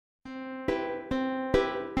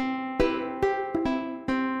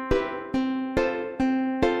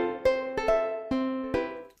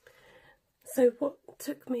So what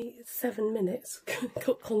took me 7 minutes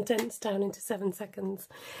got condensed down into 7 seconds.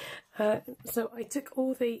 So I took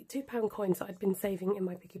all the £2 coins that I'd been saving in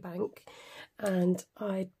my piggy bank, and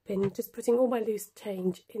I'd been just putting all my loose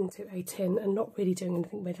change into a tin and not really doing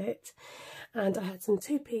anything with it. And I had some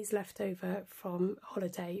 2p's left over from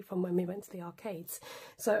holiday from when we went to the arcades.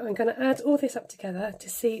 So I'm going to add all this up together to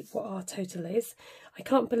see what our total is. I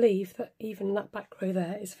can't believe that even that back row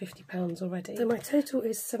there is £50 already. So my total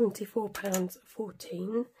is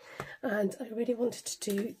 £74.14, and I really wanted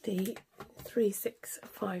to do the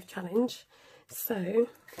 365 challenge. So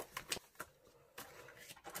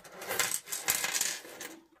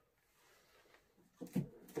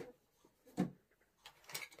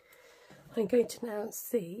I'm going to now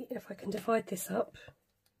see if I can divide this up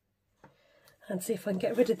and see if I can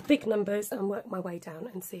get rid of the big numbers and work my way down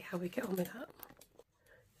and see how we get on with that.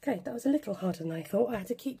 Okay, that was a little harder than I thought. I had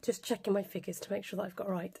to keep just checking my figures to make sure that I've got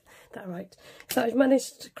that right. So I've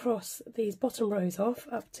managed to cross these bottom rows off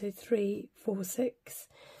up to 346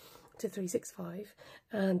 to 365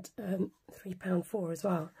 and £3.4 as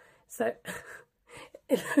well. So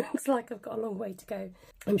it looks like I've got a long way to go.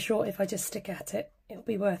 I'm sure if I just stick at it, it'll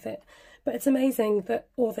be worth it. But it's amazing that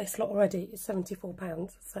all this lot already is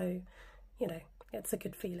 £74. So, you know, it's a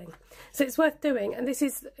good feeling. So it's worth doing, and this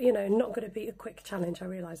is, you know, not going to be a quick challenge, I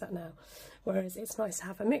realise that now. Whereas it's nice to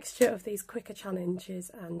have a mixture of these quicker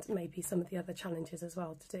challenges and maybe some of the other challenges as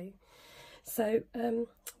well to do. So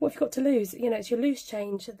what have you got to lose? You know, it's your loose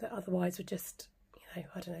change that otherwise would just, you know,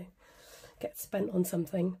 I don't know, get spent on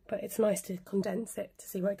something. But it's nice to condense it to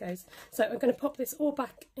see where it goes. So I'm going to pop this all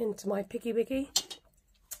back into my Piggy Wiggy,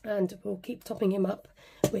 and we'll keep topping him up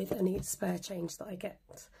with any spare change that I get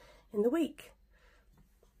in the week.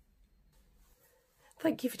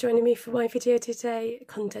 Thank you for joining me for my video today,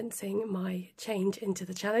 condensing my change into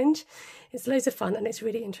the challenge. It's loads of fun, and it's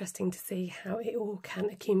really interesting to see how it all can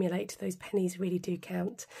accumulate. Those pennies really do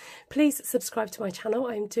count. Please subscribe to my channel.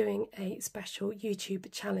 I'm doing a special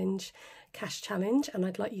YouTube challenge, cash challenge, and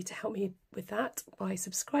I'd like you to help me with that by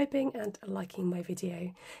subscribing and liking my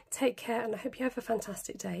video. Take care, and I hope you have a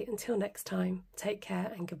fantastic day. Until next time, take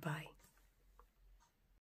care and goodbye.